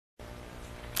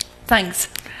Thanks.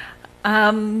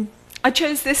 I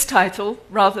chose this title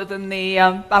rather than the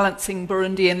Balancing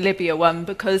Burundi and Libya one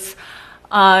because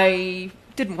I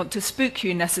didn't want to spook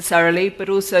you necessarily, but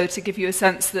also to give you a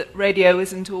sense that radio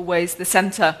isn't always the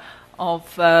centre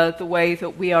of the way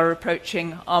that we are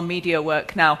approaching our media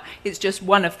work now. It's just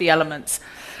one of the elements.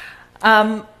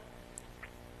 Yeah,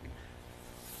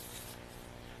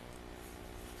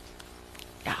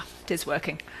 it is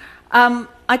working.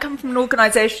 I come from an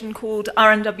organisation called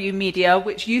RNW Media,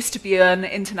 which used to be an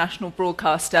international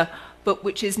broadcaster, but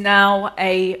which is now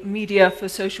a Media for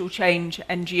Social Change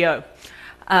NGO,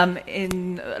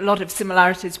 in a lot of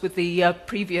similarities with the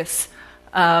previous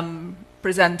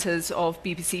presenters of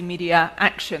BBC Media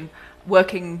Action,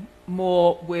 working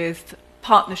more with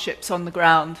partnerships on the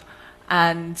ground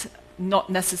and not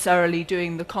necessarily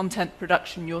doing the content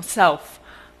production yourself,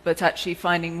 but actually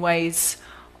finding ways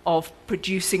of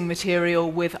producing material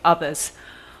with others.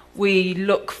 We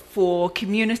look for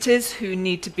communities who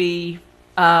need to be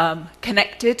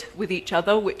connected with each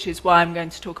other, which is why I'm going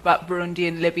to talk about Burundi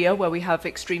and Libya, where we have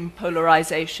extreme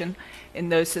polarization in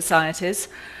those societies.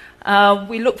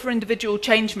 We look for individual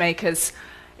change makers,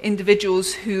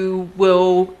 individuals who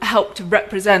will help to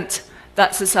represent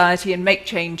that society and make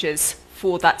changes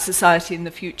for that society in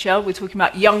the future. We're talking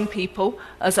about young people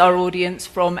as our audience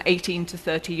from 18 to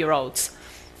 30-year-olds.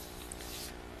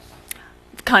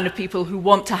 Kind of people who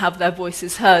want to have their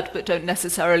voices heard but don't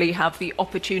necessarily have the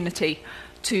opportunity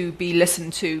to be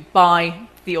listened to by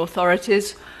the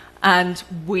authorities, and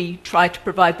we try to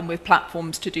provide them with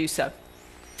platforms to do so.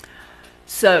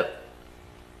 So,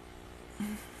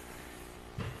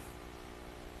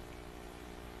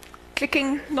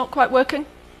 clicking not quite working?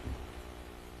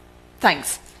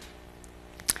 Thanks.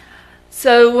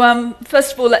 So,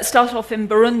 first of all, let's start off in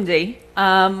Burundi.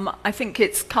 I think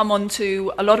it's come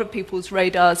onto a lot of people's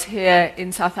radars here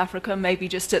in South Africa, maybe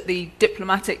just at the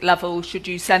diplomatic level, should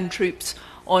you send troops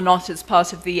or not as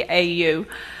part of the AU.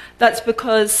 That's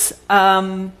because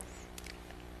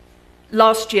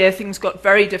last year things got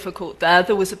very difficult there.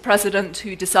 There was a president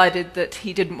who decided that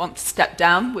he didn't want to step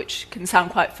down, which can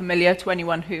sound quite familiar to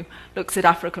anyone who looks at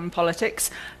African politics.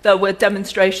 There were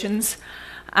demonstrations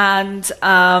and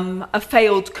a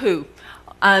failed coup.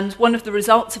 And one of the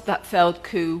results of that failed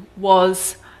coup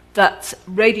was that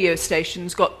radio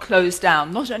stations got closed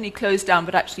down. Not only closed down,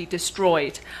 but actually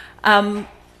destroyed.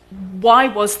 Why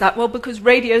was that? Well, because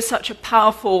radio is such a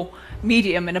powerful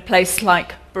medium in a place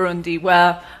like Burundi,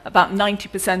 where about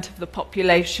 90% of the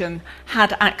population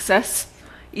had access,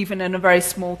 even in a very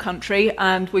small country,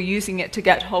 and were using it to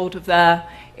get hold of their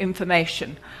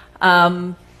information.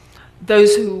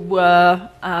 Those who were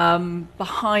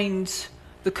behind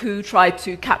the coup tried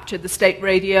to capture the state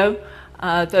radio,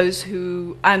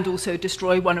 and also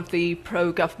destroy one of the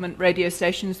pro-government radio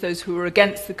stations. Those who were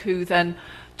against the coup then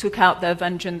took out their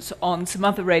vengeance on some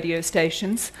other radio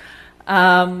stations,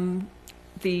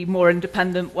 the more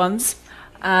independent ones.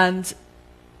 And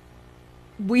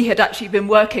we had actually been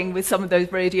working with some of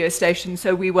those radio stations,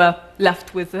 so we were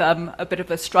left with a bit of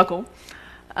a struggle.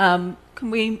 Can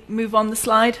we move on the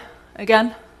slide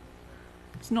again?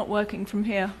 It's not working from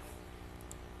here.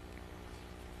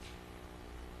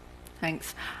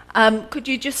 Thanks. Could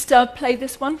you just play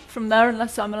this one from there,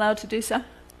 unless I'm allowed to do so?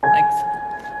 Thanks.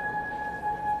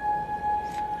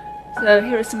 So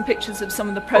here are some pictures of some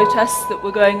of the protests that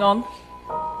were going on.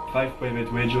 5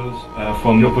 private radios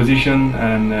from the opposition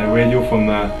and radio from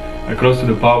close to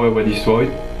the power were destroyed.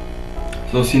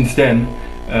 So since then,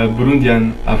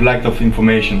 Burundians have lack of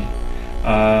information.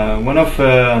 One of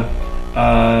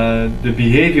the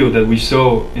behavior that we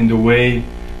saw in the way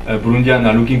Burundians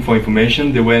are looking for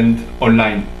information, they went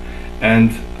online. And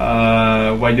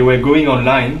while they were going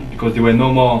online, because there were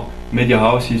no more media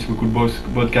houses who could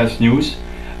broadcast news,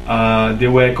 they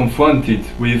were confronted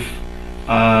with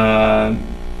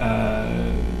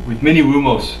many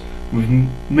rumors, with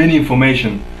many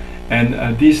information.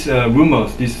 And these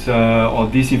rumors, or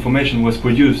this information was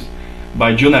produced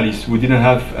by journalists who didn't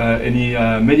have any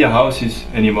media houses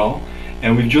anymore,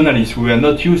 and with journalists who were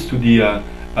not used to the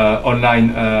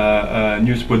online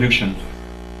news production.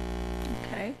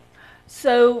 Okay,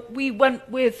 so we went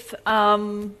with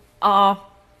our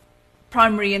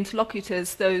primary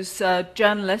interlocutors, those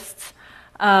journalists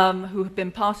who have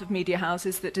been part of media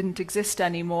houses that didn't exist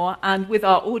anymore, and with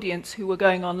our audience who were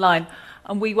going online.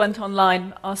 And we went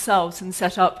online ourselves and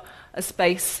set up a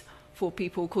space for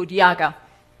people called Yaga.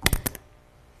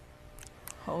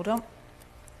 Hold on.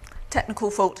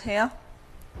 Technical fault here.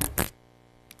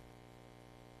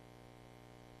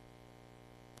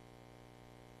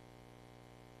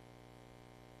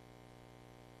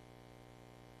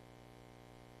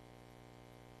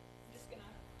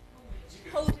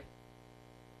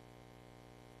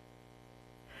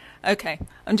 Okay,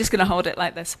 I'm just going to hold it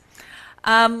like this.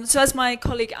 So as my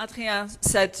colleague Adrien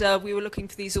said, we were looking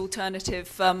for these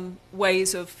alternative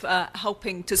ways of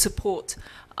helping to support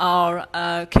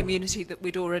our community that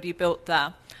we'd already built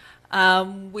there.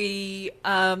 We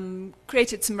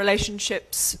created some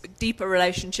relationships, deeper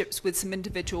relationships with some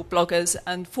individual bloggers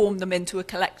and formed them into a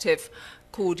collective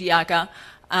called Yaga,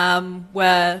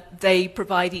 where they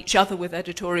provide each other with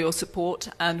editorial support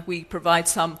and we provide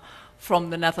some from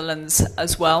the Netherlands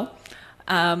as well.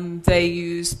 They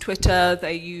use Twitter,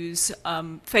 they use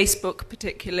Facebook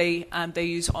particularly, and they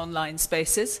use online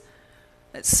spaces.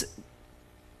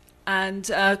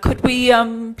 Could we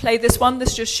play this one?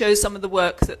 This just shows some of the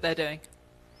work that they're doing.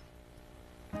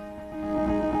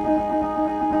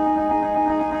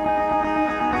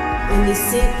 On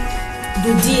essaie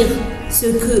de dire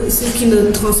ce qui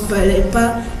ne transparaît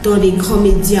pas dans les grands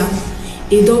médias.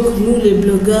 Et donc, nous, les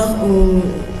blogueurs, on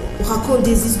raconte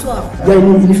des histoires. Il y a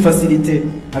une facilité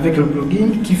avec le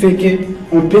blogging qui fait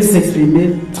qu'on peut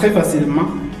s'exprimer très facilement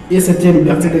et cette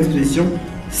liberté d'expression,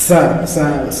 ça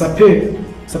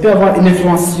peut avoir une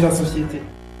influence sur la société.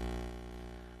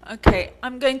 Okay,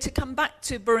 I'm going to come back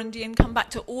to Burundi and come back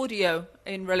to audio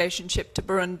in relationship to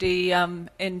Burundi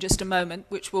in just a moment,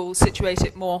 which will situate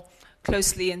it more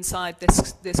closely inside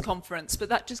this conference. But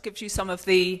that just gives you some of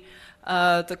the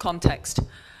context.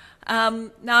 Now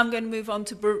I'm going to move on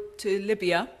to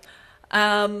Libya,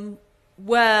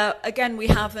 where again we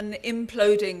have an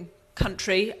imploding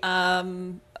country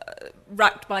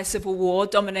racked by civil war,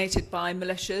 dominated by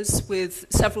militias with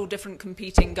several different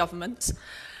competing governments.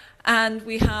 And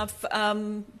we have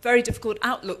very difficult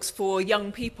outlooks for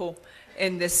young people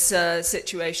in this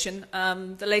situation.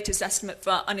 The latest estimate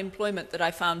for unemployment that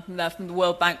I found from the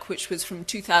World Bank, which was from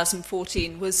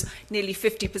 2014, was nearly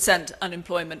 50%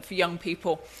 unemployment for young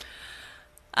people.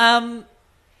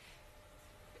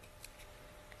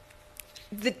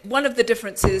 One of the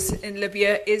differences in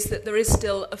Libya is that there is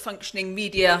still a functioning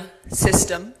media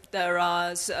system. There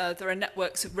are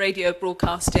networks of radio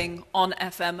broadcasting on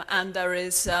FM, and there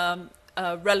is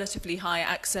relatively high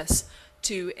access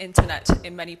to internet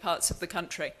in many parts of the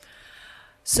country.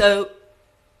 So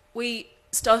we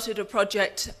started a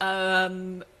project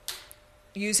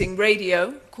using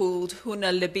radio called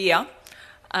Huna Libya.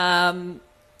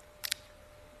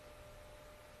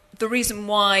 The reason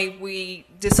why we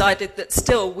decided that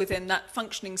still within that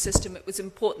functioning system it was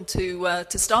important to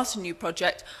start a new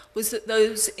project was that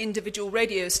those individual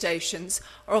radio stations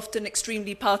are often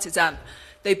extremely partisan.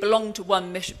 They belong to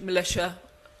one militia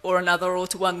or another, or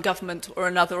to one government or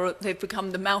another, or they've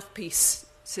become the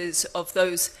mouthpieces of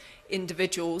those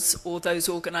individuals or those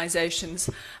organisations,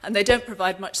 and they don't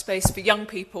provide much space for young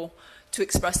people to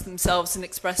express themselves and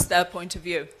express their point of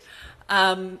view.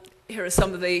 Here are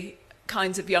some of the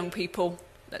kinds of young people.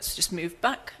 Let's just move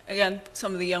back again.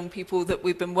 Some of the young people that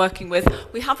we've been working with.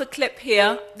 We have a clip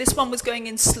here. This one was going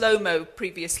in slow-mo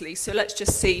previously, so let's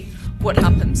just see what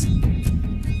happens.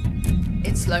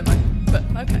 It's slow-mo, but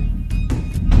okay.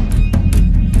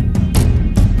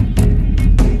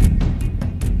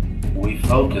 We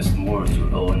focused more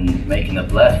on making a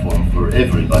platform for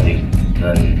everybody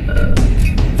than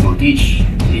for each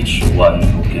one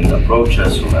who can approach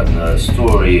us, who have a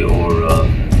story or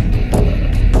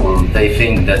they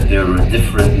think that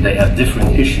they have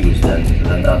different issues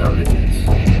than other Libyans.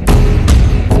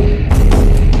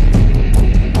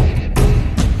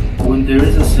 When there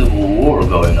is a civil war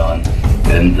going on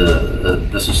and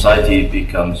the society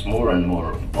becomes more and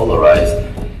more polarized,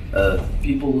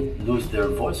 people lose their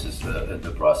voices in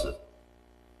the process.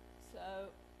 So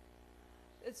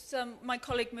it's my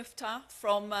colleague Miftah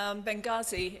from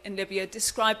Benghazi in Libya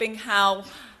describing how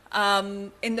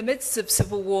in the midst of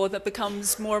civil war there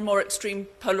becomes more and more extreme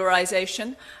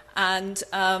polarization, and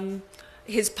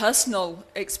his personal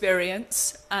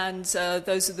experience, and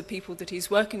those are the people that he's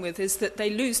working with, is that they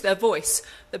lose their voice.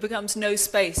 There becomes no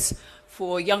space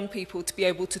for young people to be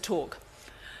able to talk.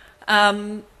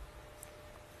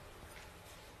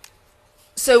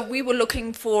 So we were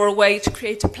looking for a way to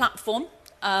create a platform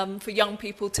for young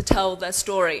people to tell their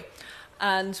story.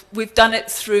 And we've done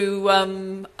it through a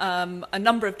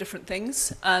number of different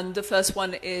things. And the first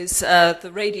one is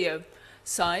the radio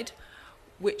side,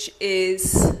 which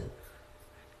is,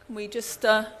 can we just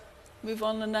move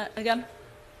on again?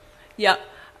 Yeah,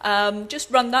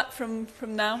 just run that from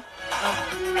now.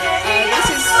 This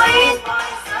is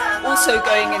also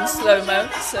going in slow-mo,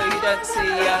 so you don't see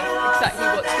exactly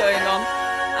what's going on.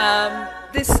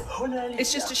 This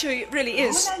is just to show you it really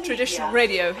is traditional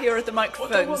radio. Here are the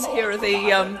microphones, here are the,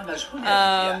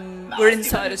 we're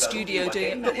inside a studio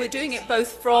doing it, but we're doing it both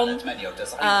from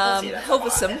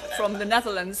Hilversum, from the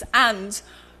Netherlands, and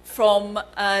from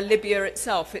Libya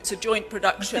itself. It's a joint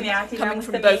production coming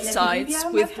from both sides,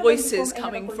 with voices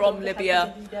coming from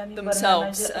Libya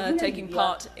themselves taking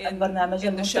part in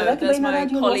the show. There's my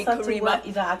colleague Karima,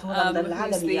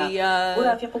 who's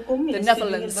the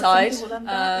Netherlands side,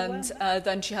 and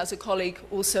then she has a colleague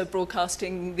also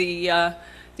broadcasting the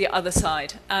other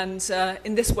side. And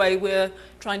in this way, we're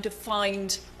trying to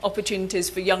find opportunities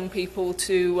for young people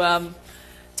to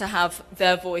have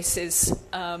their voices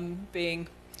being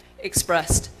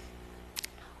expressed.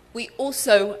 We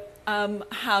also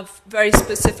have very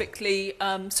specifically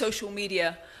social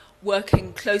media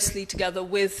working closely together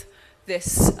with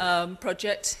this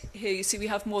project. Here you see we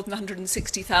have more than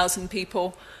 160,000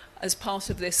 people as part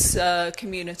of this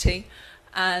community,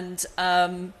 and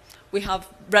we have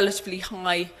relatively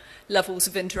high levels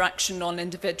of interaction on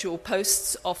individual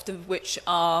posts, often of which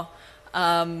are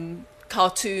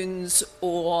cartoons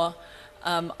or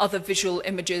other visual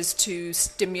images to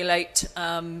stimulate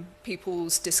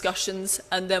people's discussions,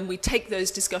 and then we take those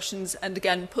discussions and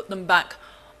again put them back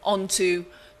onto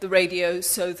the radio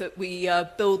so that we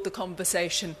build the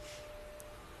conversation.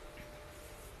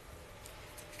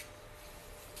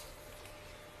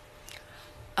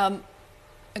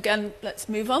 Again, let's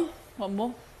move on. One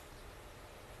more.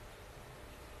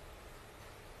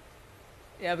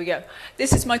 There we go.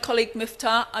 This is my colleague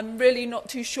Miftah. I'm really not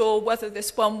too sure whether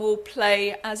this one will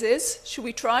play as is. Should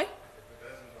we try?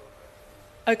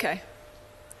 Okay.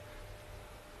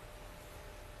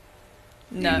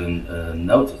 No. Even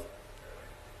noted.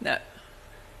 No.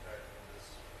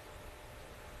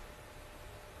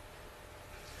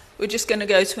 We're just going to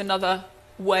go to another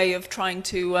way of trying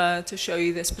to show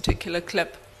you this particular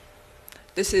clip.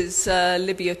 This is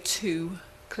Libya 2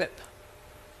 clip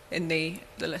in the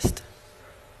list.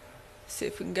 See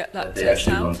if we can get that. They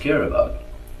actually don't care about.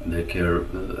 They care.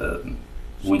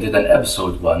 We did an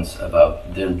episode once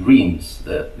about their dreams,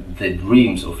 the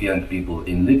dreams of young people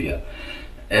in Libya,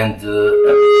 and their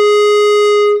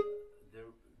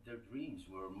dreams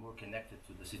were more connected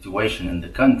to the situation in the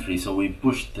country. So we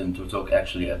pushed them to talk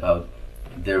actually about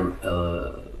their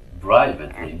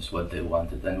private dreams, what they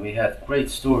wanted, and we had great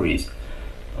stories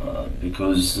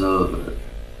because.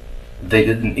 They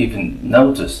didn't even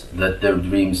notice that their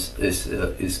dreams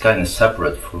is kind of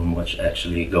separate from what's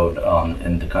actually going on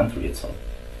in the country itself.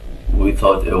 We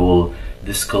thought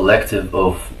this collective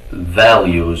of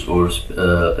values or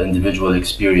individual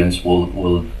experience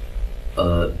will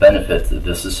benefit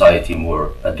the society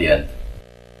more at the end.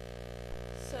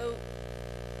 So,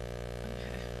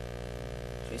 okay.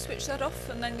 Should we switch that off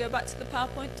and then go back to the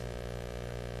PowerPoint?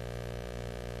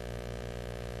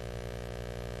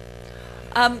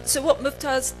 So what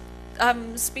Miftah's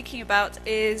speaking about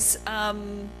is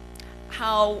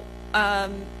how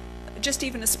just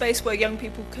even a space where young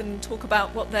people can talk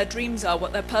about what their dreams are,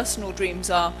 what their personal dreams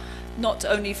are, not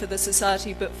only for the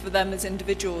society but for them as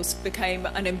individuals, became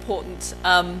an important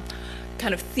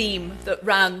kind of theme that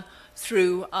ran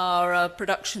through our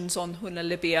productions on Huna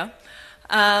Libya.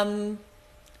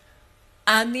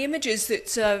 And the images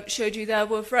that showed you there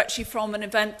were actually from an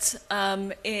event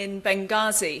in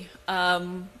Benghazi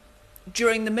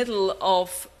during the middle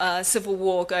of civil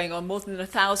war going on. More than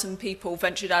 1,000 people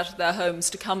ventured out of their homes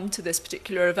to come to this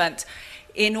particular event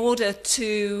in order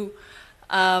to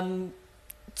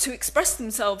express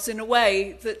themselves in a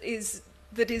way that is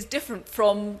different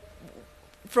from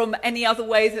any other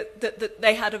way that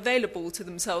they had available to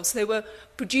themselves. They were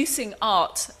producing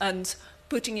art and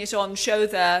putting it on show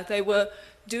there. They were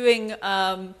doing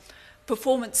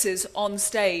performances on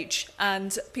stage,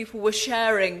 and people were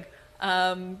sharing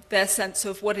their sense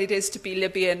of what it is to be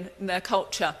Libyan in their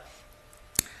culture.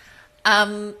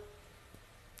 What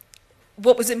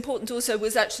was important also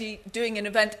was actually doing an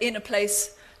event in a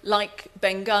place like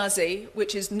Benghazi,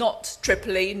 which is not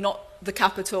Tripoli, not the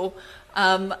capital,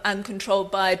 and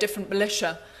controlled by a different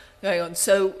militia going on.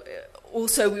 So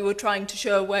also we were trying to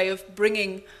show a way of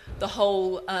bringing the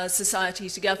whole society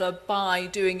together by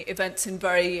doing events in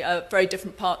very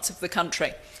different parts of the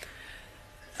country.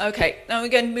 Okay, now we're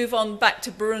going to move on back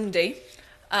to Burundi,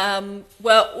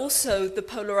 where also the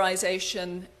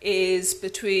polarization is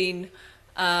between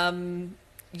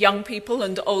young people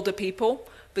and older people,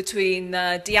 between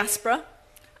diaspora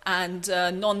and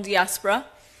non-diaspora,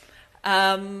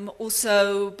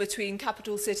 also between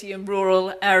capital city and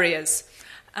rural areas.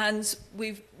 And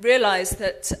we've realized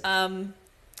that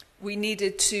we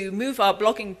needed to move our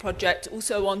blogging project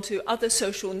also onto other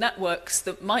social networks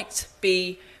that might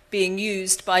be being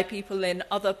used by people in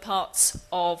other parts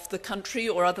of the country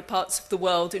or other parts of the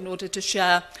world in order to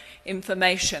share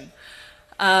information.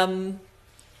 WhatsApp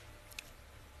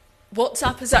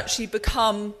has actually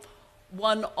become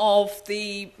one of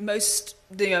the most,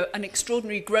 an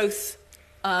extraordinary growth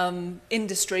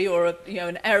industry, or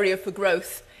an area for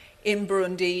growth in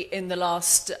Burundi in the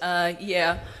last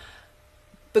year,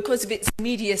 because of its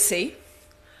immediacy,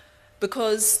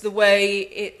 because the way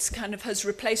it kind of has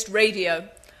replaced radio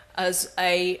as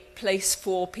a place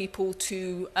for people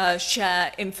to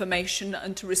share information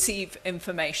and to receive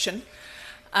information.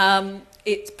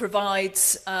 It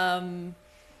provides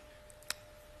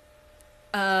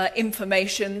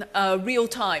information real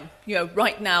time.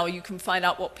 Right now you can find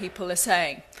out what people are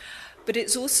saying. But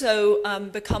it's also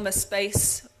become a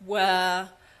space where,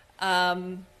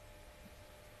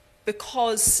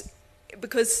 because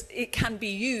it can be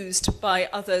used by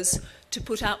others to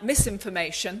put out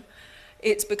misinformation,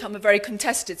 it's become a very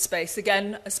contested space,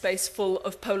 again, a space full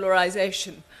of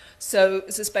polarization. So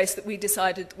it's a space that we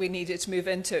decided we needed to move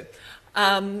into.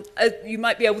 You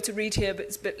might be able to read here, but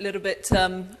it's a little bit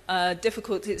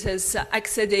difficult. It says,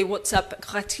 accéder WhatsApp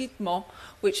gratuitement,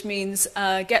 which means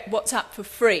get WhatsApp for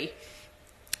free.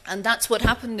 And that's what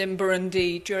happened in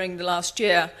Burundi during the last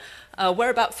year, where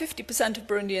about 50% of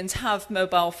Burundians have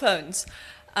mobile phones.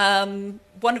 One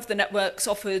of the networks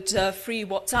offered free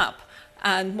WhatsApp,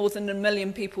 and more than 1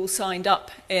 million people signed up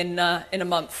in a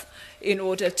month in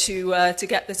order to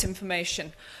get this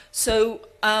information. So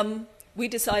we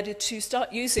decided to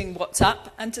start using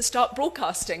WhatsApp and to start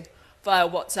broadcasting via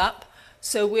WhatsApp.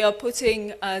 So we are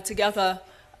putting together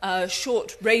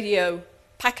short radio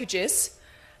packages,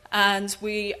 and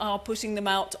we are putting them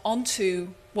out onto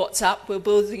WhatsApp. We're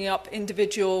building up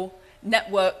individual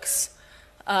networks,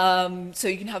 so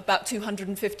you can have about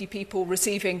 250 people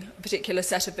receiving a particular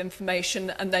set of information,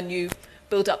 and then you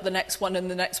build up the next one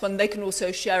and the next one. They can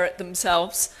also share it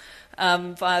themselves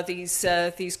via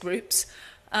these groups.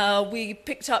 We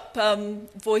picked up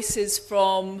voices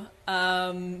from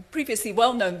previously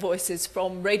well-known voices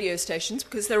from radio stations,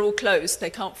 because they're all closed, they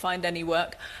can't find any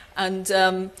work, and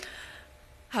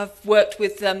have worked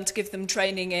with them to give them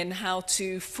training in how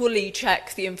to fully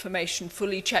check the information,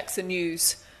 fully check the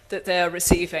news that they are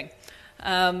receiving.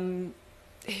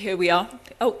 Here we are.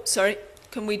 Oh, sorry.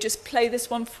 Can we just play this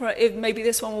one for, maybe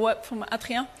this one will work from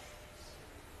Adrien?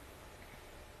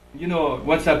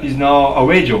 WhatsApp is now a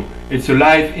radio. It's a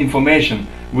live information.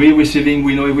 We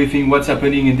know everything, what's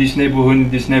happening in this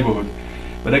neighborhood,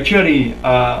 But actually,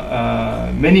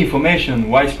 many information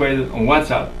widespread on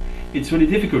WhatsApp, it's really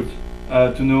difficult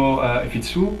to know if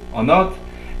it's true or not.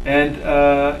 And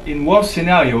in worst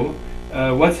scenario,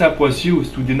 WhatsApp was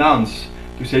used to denounce,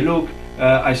 to say, look,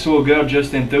 I saw a girl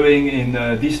just entering in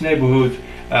this neighborhood.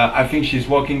 I think she's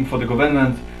working for the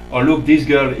government. Or look, this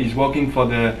girl is working for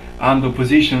the armed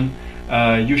opposition.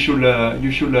 You should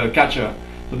catch her.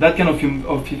 So that kind of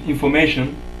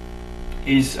information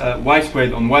is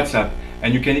widespread on WhatsApp,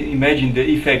 and you can imagine the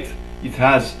effect it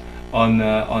has on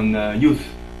youth,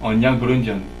 on young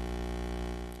Burundians.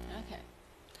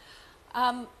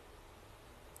 Okay.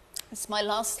 It's my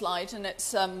last slide, and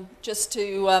it's just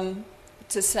to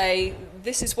say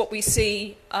this is what we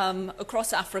see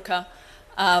across Africa.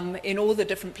 In all the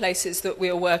different places that we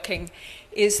are working,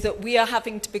 is that we are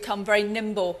having to become very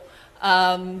nimble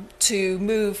to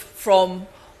move from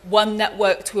one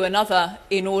network to another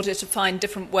in order to find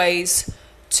different ways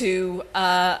to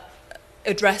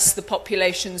address the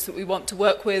populations that we want to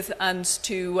work with, and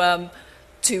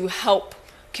to help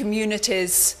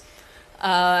communities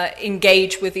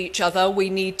engage with each other. We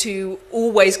need to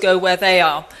always go where they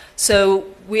are. So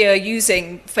we are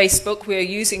using Facebook, we are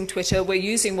using Twitter, we're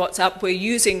using WhatsApp, we're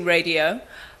using radio,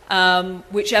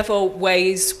 whichever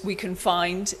ways we can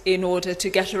find in order to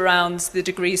get around the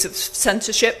degrees of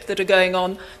censorship that are going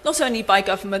on, not only by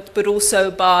government, but also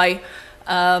by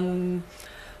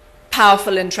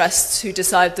powerful interests who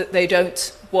decide that they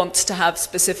don't want to have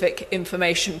specific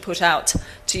information put out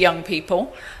to young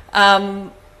people.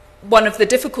 One of the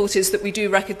difficulties that we do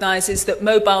recognise is that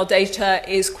mobile data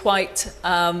is quite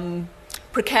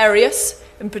precarious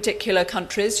in particular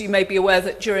countries. You may be aware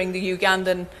that during the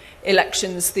Ugandan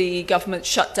elections, the government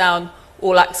shut down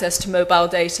all access to mobile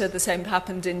data. The same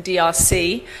happened in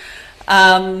DRC.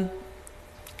 One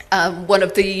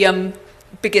of the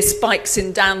biggest spikes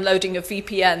in downloading of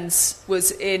VPNs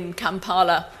was in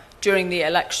Kampala during the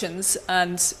elections,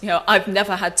 and I've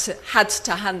never had to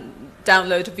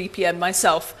download a VPN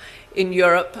myself in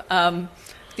Europe.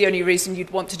 The only reason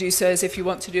you'd want to do so is if you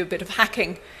want to do a bit of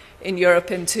hacking in Europe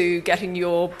into getting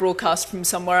your broadcast from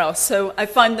somewhere else. So I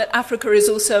find that Africa is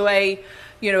also a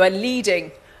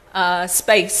leading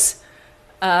space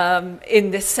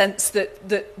in this sense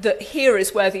that here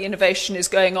is where the innovation is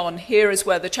going on, here is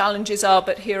where the challenges are,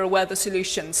 but here are where the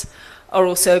solutions are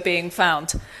also being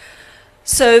found.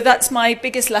 So that's my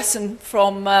biggest lesson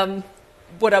from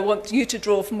what I want you to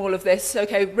draw from all of this.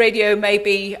 Okay, radio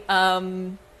maybe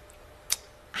have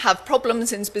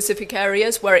problems in specific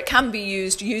areas. Where it can be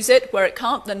used, use it. Where it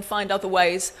can't, then find other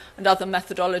ways and other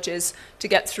methodologies to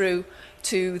get through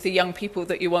to the young people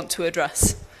that you want to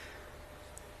address.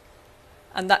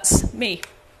 And that's me.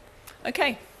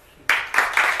 Okay.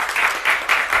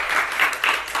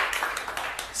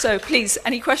 So please,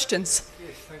 any questions?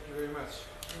 Yes, thank you very much.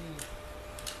 Any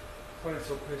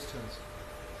comments or questions?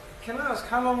 Can I ask,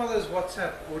 how long are those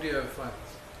WhatsApp audio files?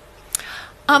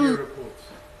 Audio reports?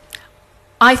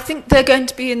 I think they're going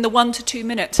to be in the 1 to 2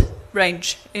 minute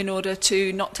range in order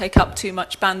to not take up too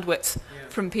much bandwidth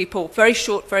from people. Very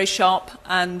short, very sharp,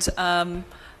 and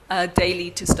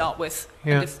daily to start with.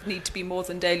 Yeah. And if need to be more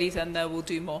than daily, then they will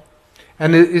do more.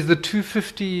 And is the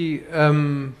 250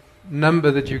 number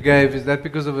that you gave, is that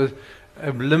because of a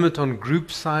limit on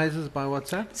group sizes by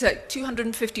WhatsApp? So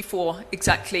 254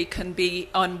 exactly can be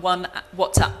on one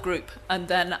WhatsApp group, and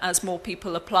then as more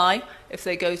people apply, if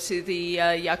they go to the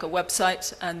Yaga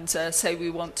website and say we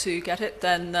want to get it,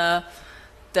 then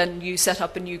you set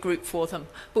up a new group for them.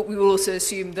 But we will also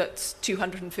assume that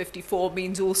 254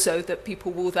 means also that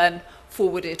people will then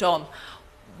forward it on.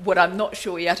 What I'm not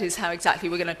sure yet is how exactly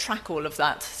we're going to track all of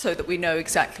that so that we know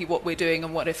exactly what we're doing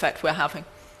and what effect we're having.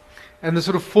 And the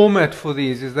sort of format for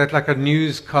these, is that like a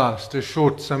newscast, a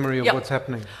short summary of Yep. what's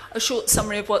happening? A short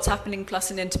summary of what's happening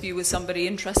plus an interview with somebody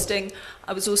interesting.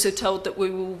 I was also told that we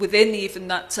will, within even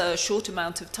that short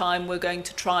amount of time, we're going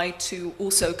to try to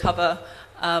also cover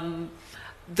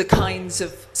the kinds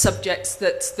of subjects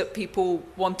that people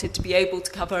wanted to be able to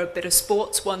cover. A bit of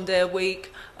sports 1 day a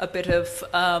week, a bit of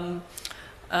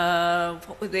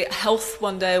health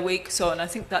 1 day a week, so on. I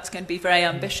think that's going to be very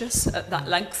ambitious at that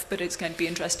length, but it's going to be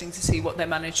interesting to see what they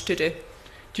manage to do.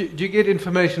 Do you get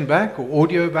information back or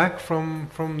audio back from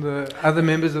the other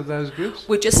members of those groups?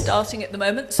 We're just starting at the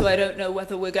moment, so I don't know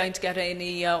whether we're going to get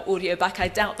any audio back. I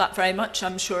doubt that very much.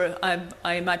 I'm sure,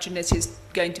 I imagine it is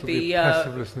going to be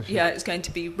passive listenership. yeah, it's going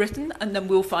to be written, and then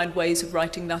we'll find ways of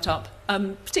writing that up.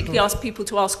 Particularly ask people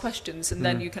to ask questions, and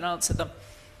then you can answer them.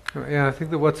 Yeah, I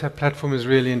think the WhatsApp platform is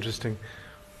really interesting.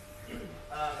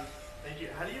 Thank you.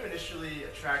 How do you initially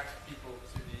attract people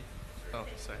to the... Oh,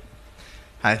 sorry.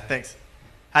 Hi, thanks.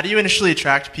 How do you initially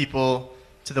attract people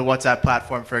to the WhatsApp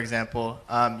platform, for example?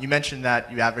 You mentioned that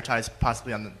you advertise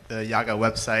possibly on the Yaga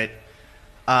website.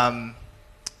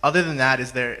 Other than that,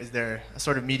 is there a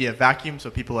sort of media vacuum so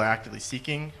people are actively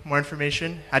seeking more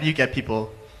information? How do you get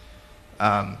people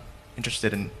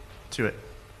interested into it?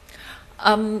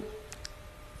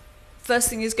 First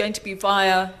thing is going to be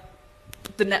via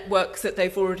the network that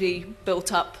they've already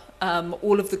built up,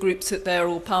 all of the groups that they're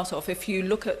all part of. If you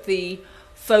look at the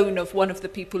phone of one of the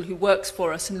people who works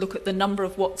for us and look at the number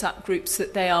of WhatsApp groups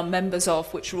that they are members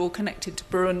of, which are all connected to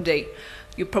Burundi,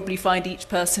 you'll probably find each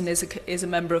person is a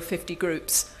member of 50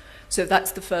 groups. So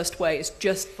that's the first way, is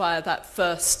just via that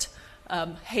first,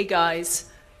 hey guys,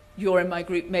 you're in my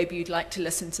group, maybe you'd like to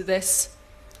listen to this,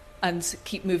 and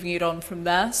keep moving it on from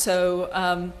there.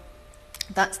 So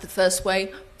that's the first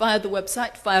way. Via the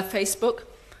website, via Facebook.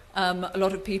 A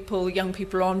lot of people, young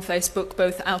people, are on Facebook,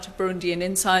 both out of Burundi and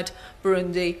inside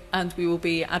Burundi, and we will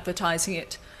be advertising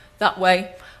it that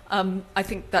way. I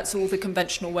think that's all the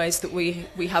conventional ways that we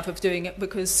have of doing it,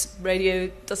 because radio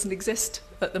doesn't exist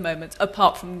at the moment,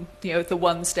 apart from the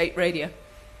one state radio.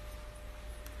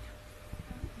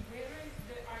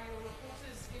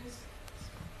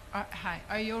 Hi,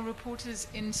 are your reporters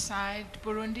inside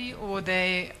Burundi, or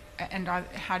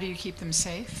how do you keep them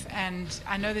safe? And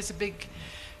I know there's a big,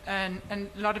 and a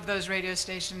lot of those radio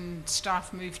station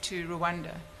staff moved to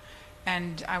Rwanda,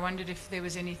 and I wondered if there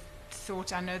was any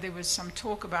thought. I know there was some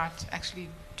talk about actually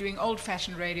doing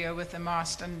old-fashioned radio with a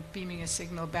mast and beaming a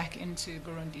signal back into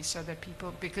Burundi, so that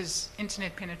people, because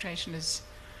internet penetration is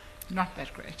not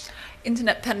that great.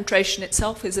 Internet penetration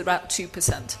itself is about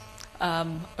 2%.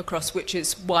 Across, which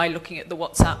is why looking at the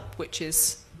WhatsApp, which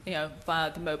is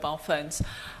via the mobile phones.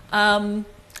 They are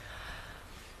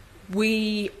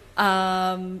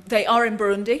in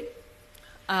Burundi.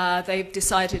 They've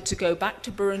decided to go back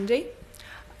to Burundi,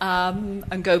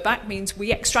 and go back means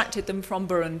we extracted them from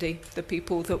Burundi. The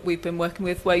people that we've been working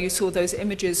with, where you saw those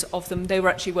images of them, they were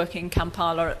actually working in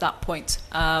Kampala at that point.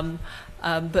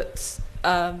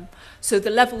 So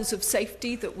the levels of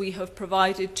safety that we have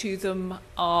provided to them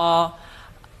are,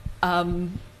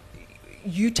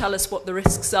 you tell us what the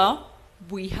risks are,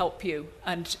 we help you.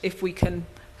 And if we can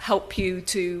help you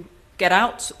to get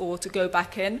out or to go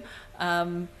back in,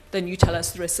 then you tell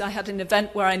us the risks. I had an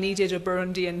event where I needed a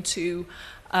Burundian to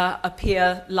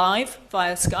appear live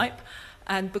via Skype,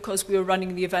 And because we were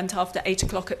running the event after 8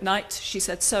 o'clock at night, she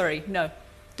said, sorry, no,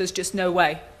 there's just no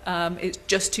way. It's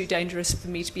just too dangerous for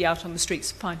me to be out on the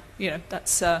streets. Fine,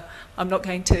 that's, I'm not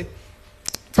going to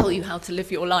tell you how to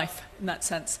live your life in that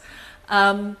sense.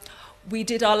 We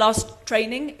did our last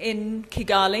training in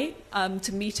Kigali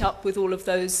to meet up with all of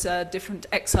those different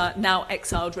now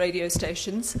exiled radio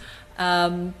stations.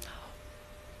 As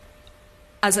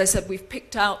I said, we've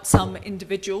picked out some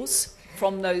individuals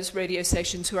from those radio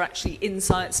stations who are actually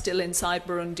still inside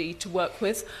Burundi to work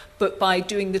with. But by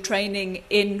doing the training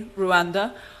in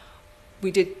Rwanda, we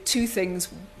did two things,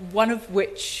 one of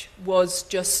which was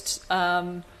just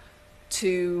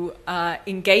to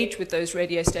engage with those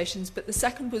radio stations, but the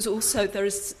second was also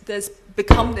there's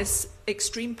become this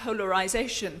extreme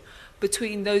polarization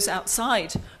between those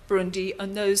outside Burundi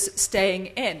and those staying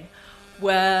in,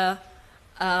 where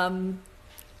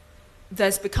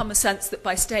there's become a sense that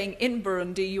by staying in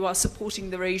Burundi, you are supporting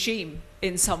the regime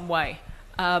in some way,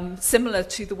 similar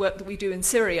to the work that we do in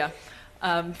Syria,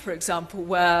 for example,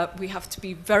 where we have to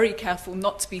be very careful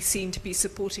not to be seen to be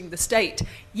supporting the state.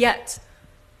 Yet,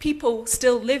 people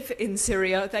still live in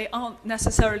Syria. They aren't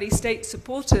necessarily state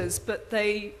supporters, but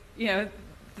they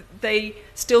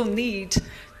still need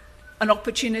an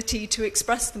opportunity to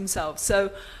express themselves.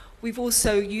 So we've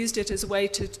also used it as a way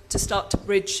to start to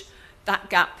bridge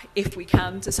that gap, if we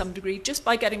can, to some degree, just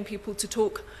by getting people to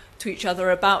talk to each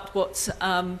other about what,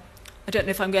 I don't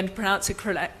know if I'm going to pronounce it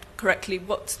correctly,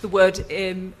 what the word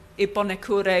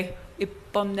Imbonerakure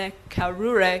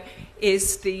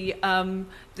is, the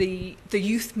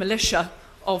youth militia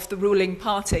of the ruling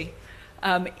party.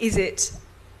 Is it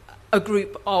a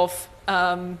group of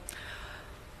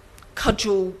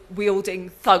cudgel-wielding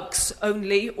thugs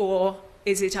only, or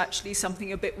is it actually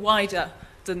something a bit wider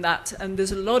than that? And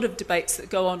there's a lot of debates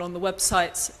that go on the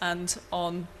websites and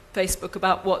on Facebook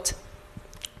about what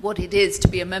it is to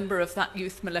be a member of that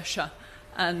youth militia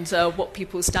and what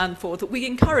people stand for, that we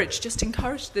encourage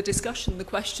the discussion, the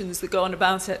questions that go on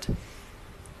about it.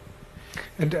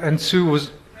 And Sue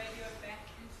was...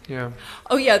 Yeah.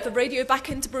 Oh yeah, the radio back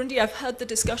into Burundi. I've heard the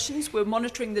discussions. We're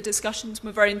monitoring the discussions.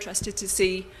 We're very interested to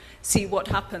see what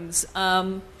happens.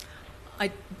 I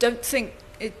don't think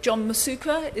John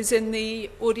Masuka is in the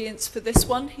audience for this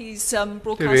one. He's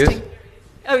broadcasting.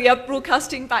 Oh yeah,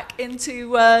 broadcasting back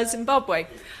into Zimbabwe,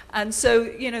 and so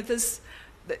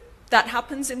that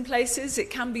happens in places. It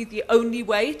can be the only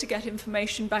way to get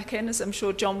information back in, as I'm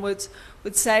sure John would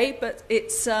say. But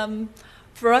it's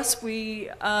for us, we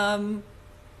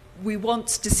want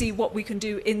to see what we can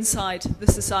do inside the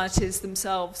societies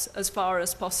themselves as far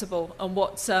as possible, and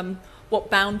what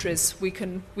boundaries we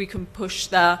can push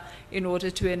there in order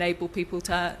to enable people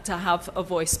to have a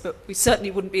voice. But we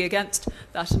certainly wouldn't be against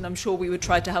that, and I'm sure we would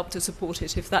try to help to support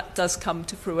it if that does come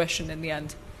to fruition in the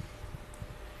end.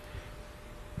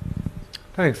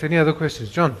 Thanks. Any other questions?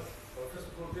 John? Well, first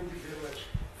of all, thank you very much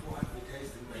for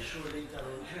advertising my show later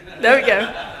on. There we go.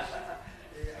 I'm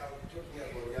talking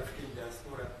about the African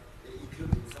diaspora,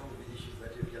 including some of the issues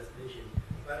that you've just mentioned.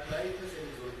 But my question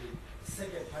is on the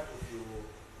second part of your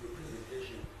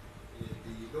presentation,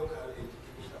 the local and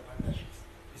international partnerships,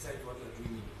 besides what you're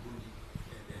doing in Burundi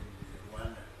and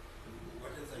Rwanda.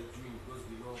 What else are you doing? Because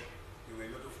we know there were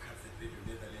a lot of cuts at Radio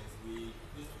Netherlands. We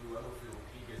used to be one of your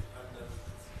biggest partners.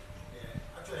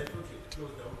 Actually, I thought you had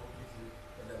closed down completely,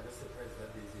 and I'm just surprised that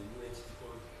there's a new entity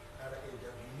called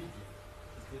RNW Media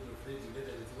instead of Radio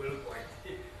Netherlands worldwide,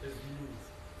 as we use.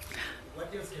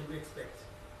 What else can we expect?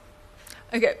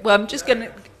 Okay, well, I'm just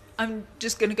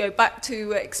going to go back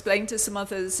to explain to some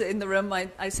others in the room.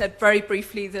 I said very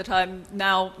briefly that I'm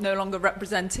now no longer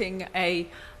representing an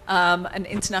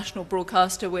international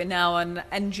broadcaster. We're now an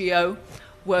NGO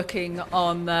working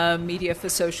on media for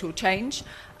social change.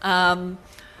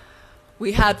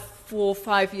 We had 4 or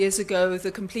 5 years ago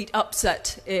the complete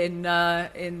upset in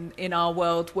our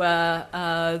world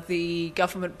where the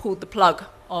government pulled the plug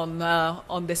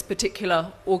on this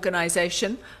particular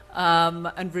organisation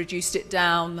and reduced it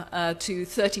down to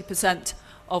 30%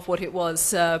 of what it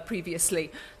was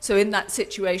previously. So in that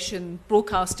situation,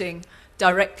 broadcasting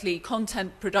directly,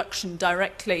 content production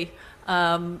directly,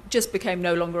 just became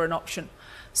no longer an option.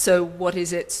 So what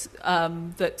is it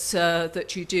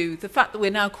that you do? The fact that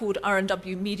we're now called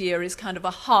RNW Media is kind of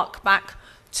a hark back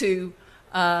to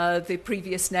the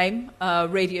previous name,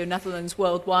 Radio Netherlands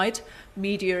Worldwide.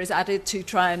 Media is added to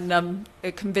try and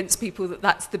convince people that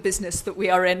that's the business that we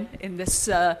are in this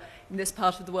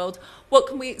part of the world. What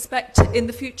can we expect in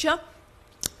the future?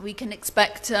 We can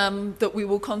expect that we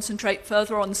will concentrate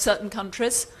further on certain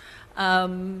countries.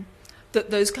 that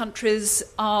those countries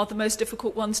are the most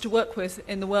difficult ones to work with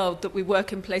in the world, that we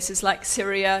work in places like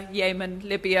Syria, Yemen,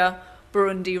 Libya,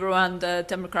 Burundi, Rwanda,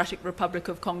 Democratic Republic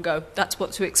of Congo. That's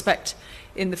what to expect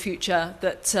in the future,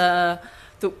 that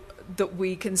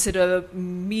we consider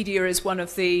media as one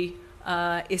of the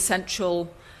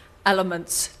essential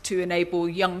elements to enable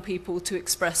young people to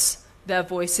express their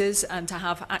voices and to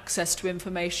have access to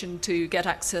information, to get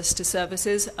access to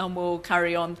services, and we'll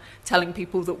carry on telling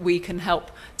people that we can help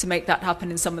to make that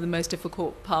happen in some of the most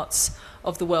difficult parts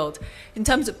of the world. In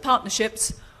terms of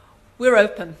partnerships, we're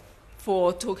open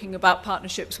for talking about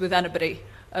partnerships with anybody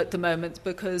at the moment,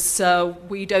 because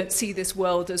we don't see this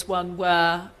world as one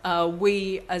where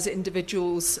we as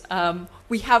individuals,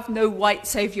 we have no white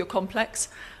savior complex.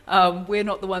 We're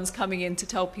not the ones coming in to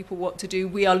tell people what to do.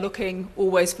 We are looking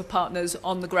always for partners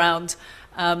on the ground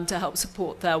to help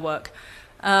support their work.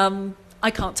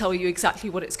 I can't tell you exactly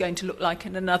what it's going to look like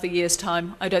in another year's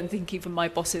time. I don't think even my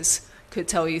bosses could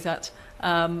tell you that.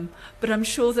 But I'm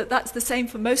sure that that's the same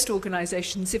for most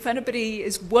organizations. If anybody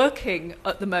is working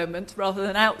at the moment rather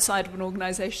than outside of an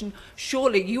organization,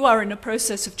 surely you are in a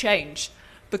process of change,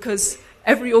 because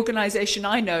every organization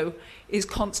I know is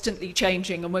constantly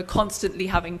changing, and we're constantly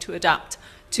having to adapt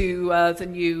to the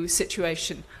new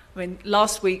situation. I mean,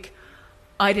 last week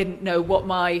I didn't know what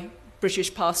my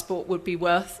British passport would be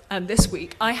worth, and this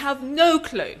week I have no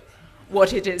clue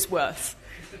what it is worth.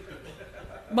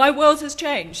 My world has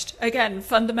changed, again,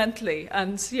 fundamentally,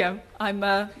 and, you know, I'm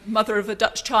a mother of a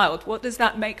Dutch child. What does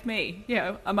that make me? You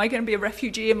know, am I going to be a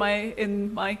refugee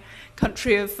in my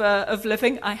country of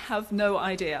living? I have no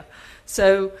idea.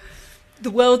 So the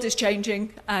world is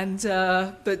changing, and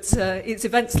but it's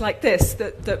events like this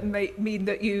that mean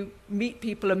that you meet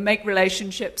people and make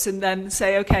relationships and then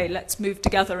say, okay, let's move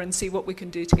together and see what we can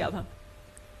do together.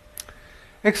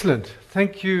 Excellent.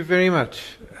 Thank you very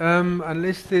much.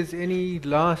 Unless there's any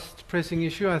last pressing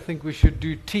issue, I think we should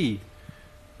do tea.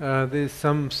 There's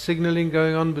some signaling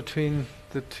going on between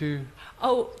the two.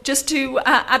 Oh, just to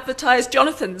advertise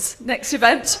Jonathan's next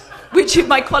event, which is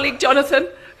my colleague Jonathan,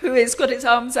 who has got his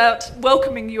arms out,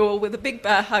 welcoming you all with a big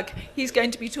bear hug. He's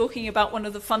going to be talking about one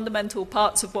of the fundamental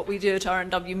parts of what we do at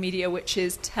RNW Media, which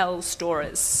is tell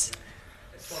stories.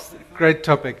 Great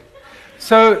topic.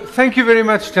 So thank you very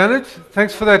much, Janet.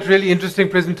 Thanks for that really interesting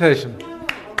presentation.